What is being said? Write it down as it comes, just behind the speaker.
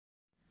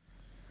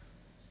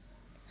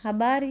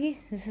Habari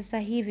za sasa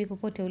hivi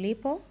popote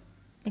ulipo,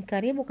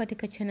 karibu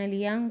katika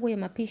chaneli yangu ya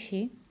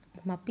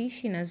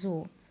mapishi na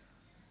zoo.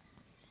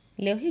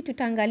 Leo hii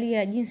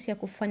tutaangalia jinsi ya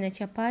kufanya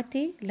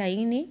chapati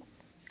laini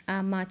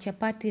ama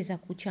chapati za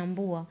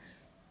kuchambua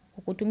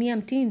kwa kutumia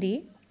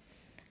mtindi.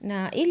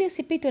 Na ili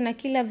usipitwe na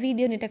kila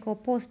video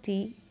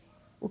nitakayoposti,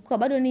 ukiwa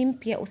bado ni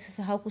mpya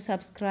usisahau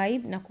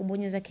kusubscribe na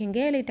kubonyeza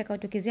kengele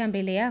itakayotokezea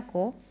mbele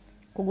yako,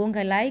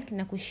 kugonga like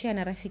na kushare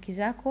na rafiki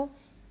zako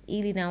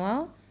ili na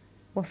wao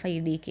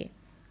wafaidike.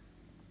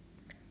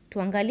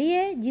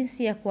 Tuangalie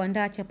jinsi ya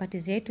kuandaa chapati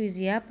zetu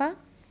hizi hapa.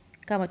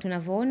 Kama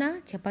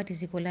tunavyoona chapati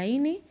ziko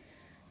laini.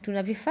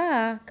 Tuna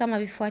vifaa kama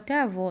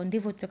vifuatavyo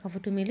ndivyo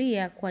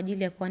tutakavyotumilia kwa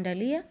ajili ya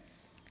kuandalia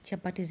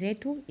chapati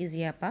zetu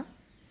hizi hapa.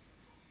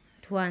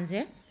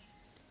 Tuanze.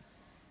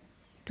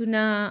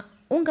 Tuna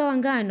unga wa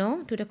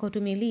ngano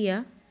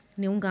tutakaotumilia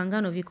ni unga wa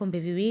ngano vikombe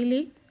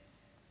 2.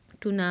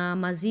 Tuna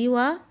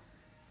maziwa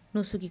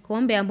nusu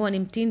kikombe ambao ni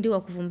mtindi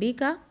wa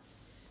kuvumbika.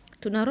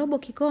 Tuna robo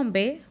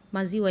kikombe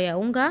maziwa ya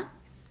unga.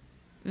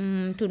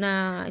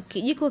 Tuna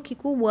kijiko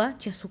kikubwa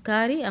cha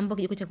sukari ambao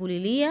kijiko cha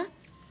kulilia.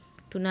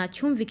 Tuna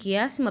chumvi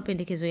kiasi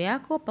mapendekezo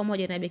yako,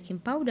 pamoja na baking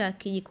powder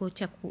kijiko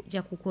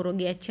cha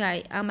kukorogea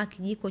chai ama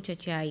kijiko cha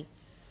chai.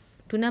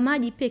 Tuna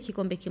maji pia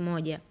kikombe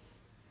kimoja.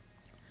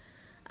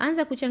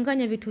 Anza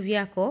kuchanganya vitu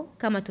vyako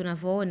kama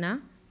tunavyoona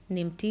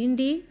ni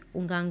mtindi,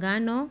 unga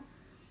ngano,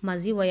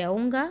 maziwa ya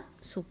unga,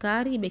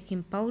 sukari,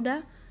 baking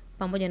powder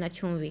pamoja na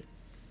chumvi.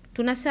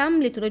 Tuna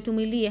samli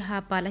tunayotumilia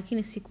hapa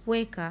lakini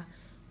sikuweka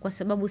kwa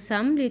sababu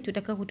samli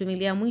tutaka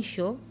kutumilia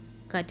mwisho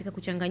katika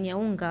kuchanganya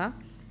unga.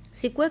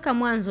 Sikuweka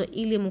mwanzo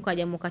ili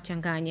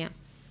mkachanganya.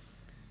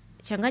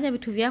 Changanya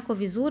vitu vyako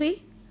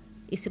vizuri,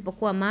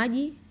 isipokuwa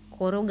maji,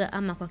 koroga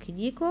ama kwa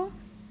kijiko,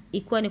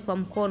 ikiwa ni kwa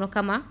mkono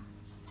kama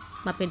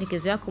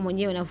mapendekezo yako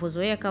mwenyewe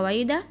unavyozoea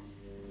kawaida.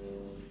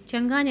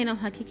 Changanya na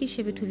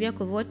uhakikishe vitu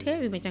vyako vyote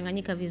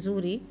vimechanganyika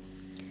vizuri,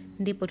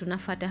 ndipo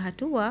tunafuata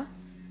hatua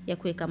ya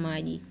kuweka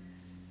maji.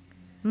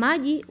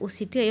 Maji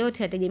usitie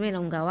yote, yategemea na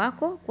unga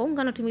wako. Kwa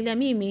unga natumilia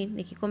mimi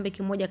ni kikombe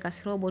kimoja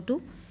kasrobo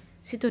tu.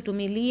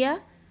 Sitotumilia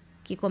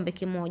kikombe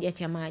kimoja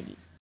cha maji.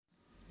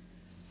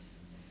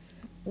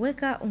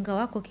 Weka unga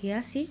wako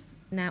kiasi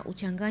na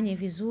uchanganye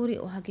vizuri,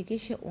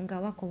 uhakikishe unga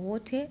wako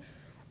wote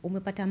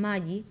umepata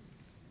maji,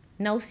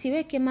 na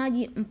usiweke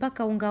maji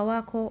mpaka unga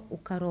wako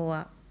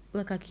ukaroa.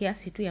 Weka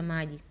kiasi tu ya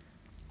maji.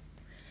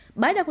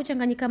 Baada ya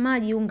kuchanganyika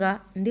maji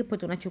unga, ndipo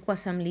tunachukua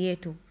samli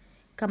yetu.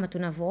 Kama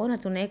tunavyoona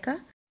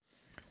tunaweka.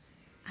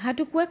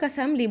 Hatukuweka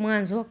samli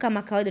mwanzo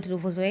kama kawaida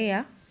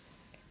tulivyozoea.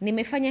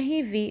 Nimefanya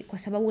hivi kwa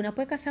sababu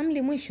unapoweka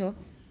samli mwisho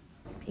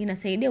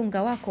inasaidia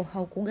unga wako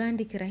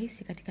haukugandi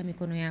kirahisi katika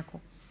mikono yako.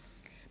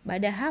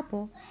 Baada ya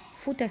hapo,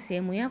 futa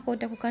sehemu yako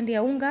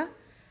utakukandia unga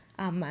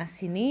ama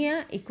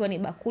sinia, ikiwa ni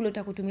bakuli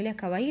utakutumilia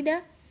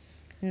kawaida,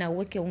 na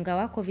uweke unga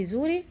wako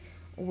vizuri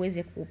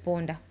uweze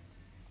kuuponda.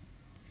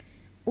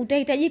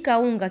 Utahitajika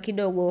unga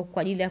kidogo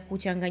kwa ajili ya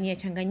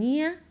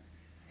kuchanganyia,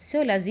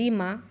 sio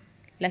lazima,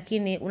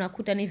 lakini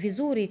unakuta ni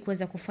vizuri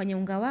kuweza kufanya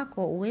unga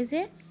wako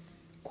uweze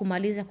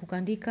kumaliza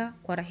kukandika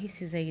kwa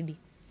rahisi zaidi.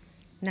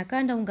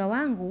 Nakanda unga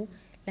wangu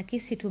lakini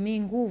situmii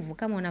nguvu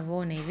kama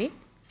unavyoona hivi.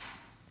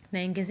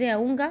 Naongezea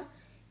unga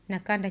na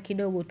kanda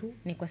kidogo tu,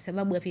 ni kwa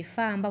sababu ya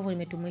vifaa ambavyo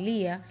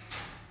nimetumilia.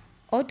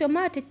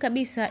 Automatic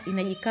kabisa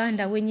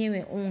inajikanda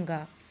wenyewe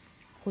unga.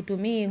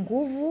 Hutumii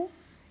nguvu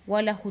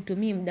wala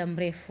hutumii muda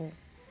mrefu.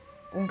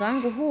 Unga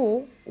wangu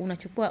huu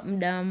unachukua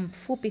muda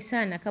mfupi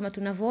sana, kama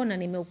tunavyoona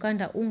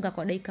nimeukanda unga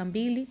kwa dakika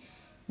 2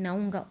 na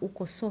unga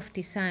uko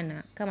softi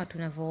sana kama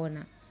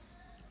tunavyoona.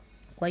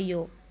 Kwa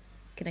hiyo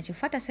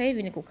kinachofuata sasa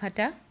hivi ni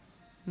kukata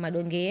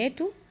madonge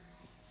yetu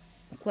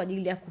kwa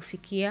ajili ya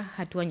kufikia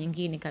hatua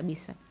nyingine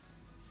kabisa.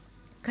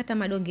 Kata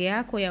madonge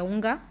yako ya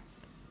unga.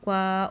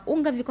 Kwa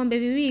unga vikombe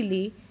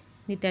 2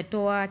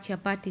 nitatoa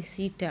chapati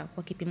 6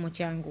 kwa kipimo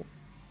changu.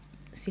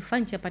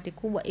 Sifanyi chapati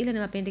kubwa, ila ni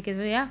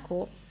mapendekezo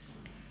yako.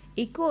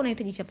 Ikiwa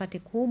unahitaji chapati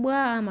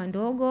kubwa ama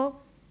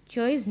ndogo,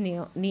 choice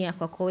ni ya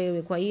kwako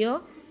wewe. Kwa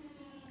hiyo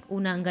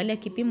unaangalia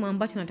kipimo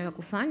ambacho unataka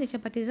kufanya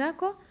chapati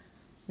zako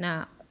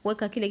na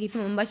kuweka kile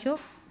kipimo ambacho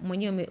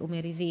mwenyewe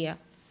umeridhia.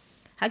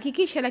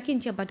 Hakikisha lakini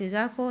chapati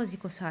zako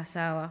ziko sawa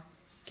sawa.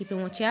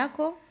 Kipimo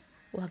chako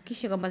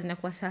uhakikishe kwamba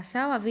zinakuwa sawa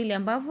sawa vile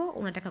ambavyo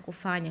unataka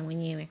kufanya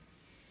mwenyewe.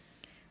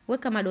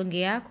 Weka madonge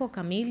yako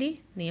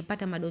kamili,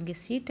 nimepata madonge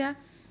 6,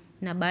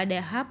 na baada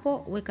ya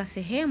hapo weka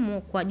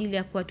sehemu kwa ajili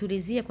ya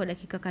kuwatulizia kwa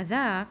dakika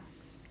kadhaa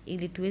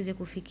ili tuweze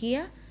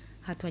kufikia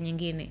hatua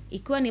nyingine.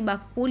 Ikiwa ni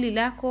bakuli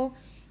lako,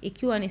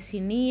 ikiwa ni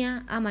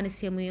sinia ama ni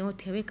sehemu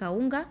yote, weka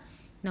unga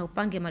na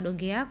upange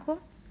madonge yako.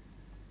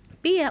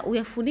 Pia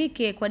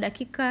uyafunike kwa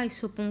dakika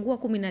isiyopungua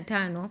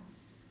 15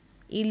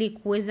 ili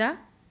kuweza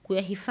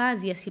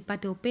kuyahifadhi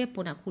yasipate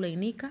upepo na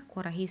kulainika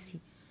kwa rahisi.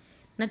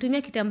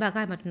 Natumia kitambaa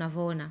kama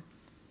tunavyoona.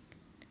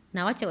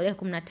 Na wacha kwa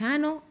dakika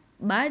 15.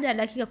 Baada ya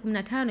dakika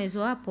 15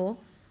 hizo hapo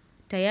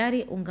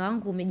tayari unga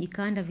wangu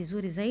umejikanda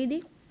vizuri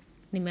zaidi.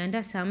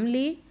 Nimeandaa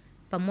samli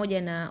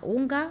pamoja na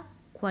unga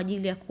kwa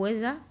ajili ya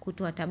kuweza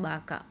kutoa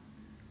tabaka.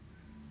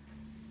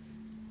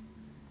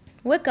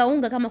 Weka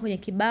unga kama kwenye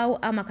kibao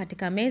ama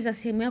katika meza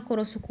sehemu yako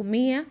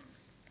unayosukumia,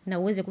 na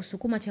uweze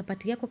kusukuma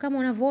chapati yako. Kama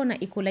unavyoona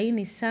iko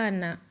laini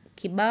sana.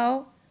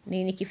 Kibao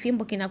ni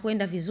kifimbo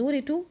kinakwenda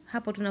vizuri tu.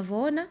 Hapo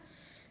tunavyoona.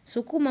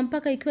 Sukuma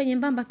mpaka ikiwa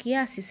nyembamba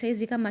kiasi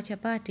saizi kama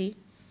chapati.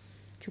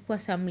 Chukua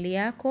samli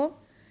yako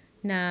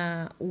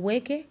na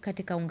uweke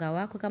katika unga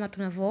wako kama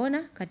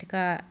tunavyoona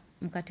katika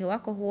mkate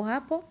wako huo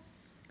hapo.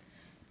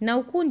 Na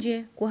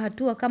ukunje kwa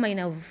hatua kama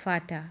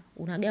inavyofuata.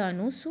 Unagawa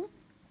nusu,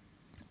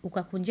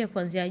 ukakunjia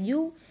kuanzia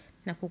juu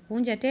na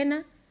kukunja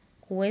tena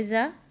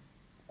kuweza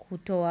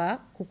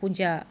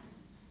kukunja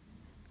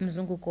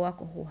mzunguko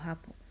wako huu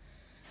hapo.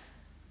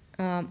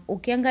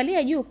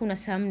 Ukiangalia juu kuna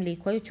samli,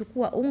 kwa hiyo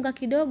chukua unga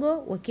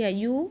kidogo, wekea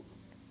juu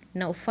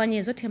na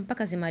ufanye zote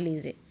mpaka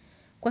zimalize.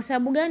 Kwa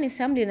sababu gani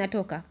samli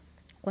inatoka?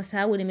 Kwa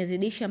sababu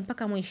nimezidisha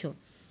mpaka mwisho.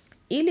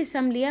 Ili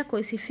samli yako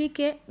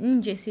isifike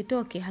nje,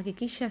 isitoke,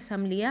 hakikisha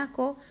samli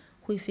yako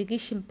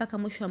huifikishi mpaka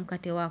mwisho wa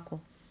mkate wako.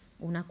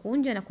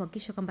 Unakunja na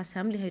kuhakikisha kwamba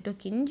samli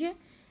haitoki nje,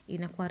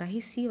 inakuwa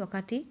rahisi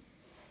wakati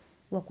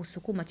wa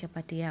kusukuma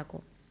chapati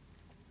yako.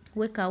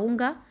 Weka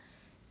unga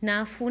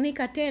na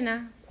funika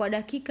tena kwa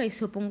dakika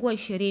isiyopungua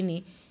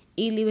 20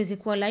 ili iweze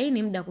kuwa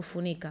laini muda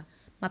kufunika.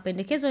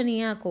 Mapendekezo ni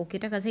yako,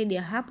 ukitaka zaidi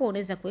ya hapo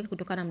unaweza kuweka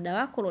kutokana na muda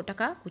wako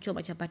unataka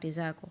kuchoma chapati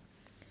zako.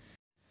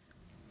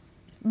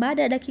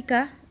 Baada ya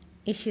dakika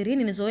 20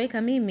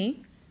 nilizoweka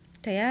mimi,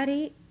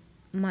 tayari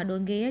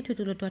madonge yetu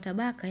tuliotoa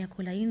tabaka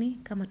yako laini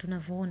kama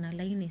tunavyoona,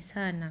 laini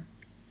sana.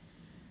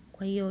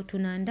 Kwa hiyo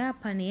tunaandaa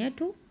pani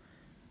yetu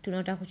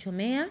tunataka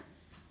kuchomea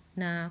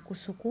na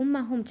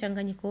kusukuma huu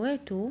mchanganyiko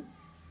wetu.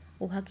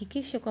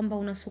 Uhakikishe kwamba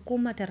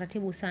unasukuma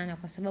taratibu sana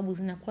kwa sababu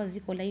zinakuwa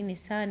ziko laini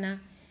sana.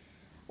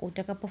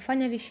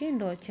 Utakapofanya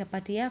vishindo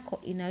chapati yako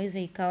inaweza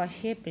ikawa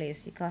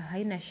shapeless, ikawa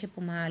haina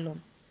shape maalum.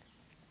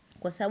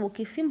 Kwa sababu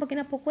kifimbo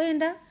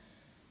kinapokwenda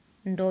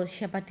ndo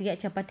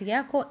chapati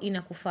yako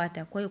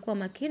inakufuata. Kwa hiyo kuwa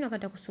makini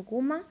wakati wa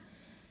kusukuma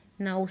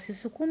na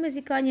usisukume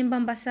zikawa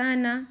nyembamba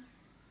sana.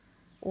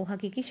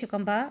 Uhakikishe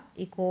kwamba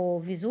iko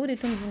vizuri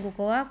tu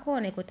mzunguko wako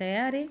na iko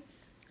tayari,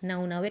 na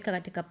unaweka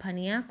katika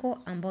pani yako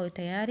ambayo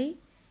tayari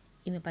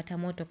imepata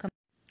moto.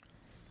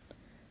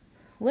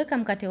 Weka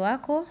mkate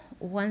wako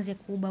uanze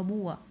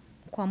kubabua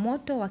kwa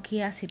moto wa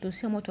kiasi tu,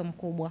 sio moto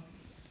mkubwa.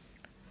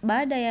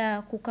 Baada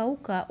ya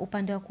kukauka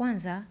upande wa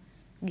kwanza,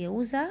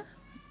 geuza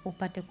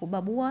upate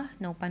kubabua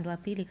na upande wa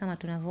pili kama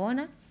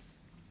tunavyoona.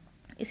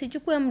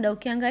 Isichukue muda,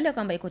 ukiangalia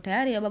kwamba iko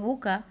tayari ya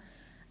babuka,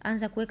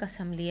 anza kuweka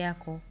samli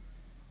yako.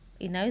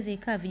 Inaweza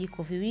ikaa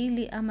vijiko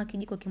 2 ama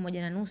kijiko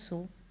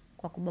 1.5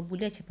 kwa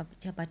kubabulia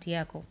chapati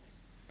yako.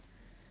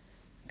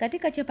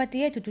 Katika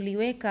chapati yetu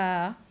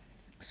tuliweka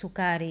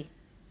sukari.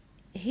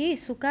 Hii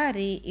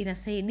sukari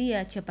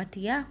inasaidia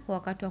chapati yako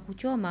wakati wa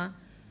kuchoma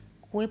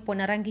kuwepo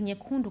na rangi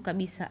nyekundu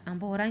kabisa,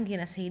 ambao rangi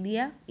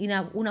inasaidia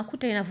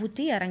unakuta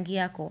inavutia rangi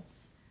yako.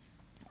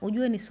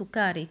 Ujue ni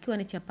sukari, ikiwa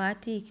ni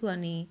chapati, ikiwa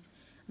ni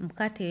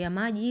mkate ya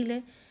maji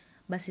ile,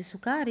 basi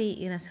sukari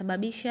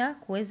inasababisha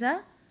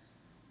kuweza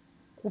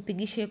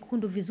kupigisha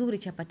kundu vizuri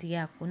chapati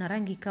yako na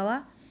rangi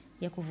ikawa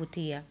ya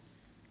kuvutia.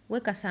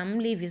 Weka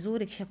samli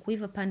vizuri kisha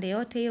kuiva pande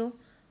yote hiyo.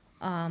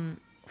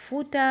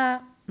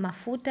 Futa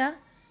mafuta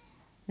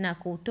na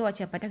kutoa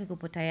chapati yako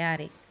ipo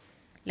tayari.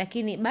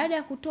 Lakini baada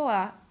ya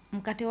kutoa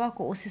mkate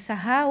wako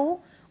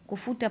usisahau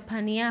kufuta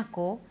pani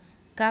yako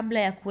kabla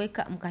ya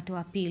kuweka mkate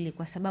wa pili,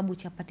 kwa sababu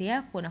chapati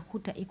yako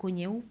nakuta iko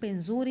nyeupe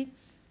nzuri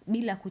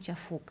bila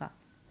kuchafuka.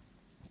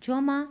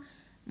 Choma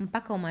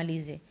mpaka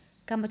umalize.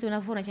 Kama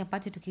tunavyoona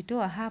chapati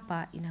tukitoa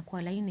hapa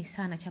inakuwa laini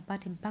sana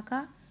chapati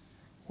mpaka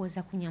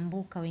kuweza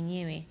kunyambuka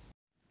wenyewe.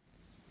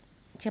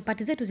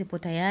 Chapati zetu zipo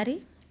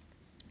tayari.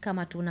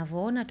 Kama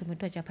tunavyoona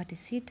tumetoa chapati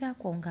 6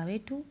 kwa unga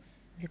wetu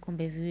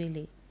vikombe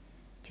 2.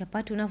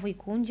 Chapati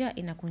unavyoikunja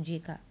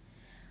inakunjika.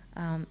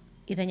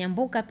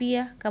 Inanyambuka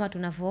pia kama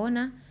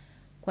tunavyoona.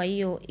 Kwa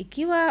hiyo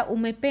ikiwa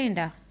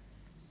umependa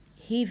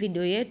hii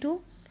video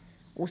yetu,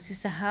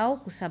 usisahau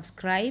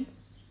kusubscribe,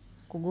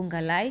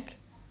 kugonga like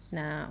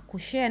na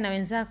kushare na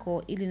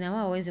wenzako ili na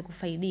wao waweze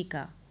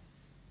kufaidika.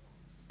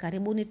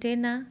 Karibuni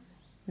tena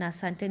na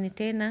asanteni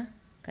tena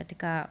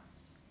katika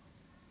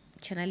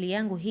chaneli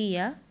yangu hii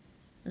ya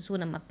Nusu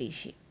na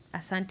Mapishi.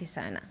 Asante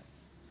sana.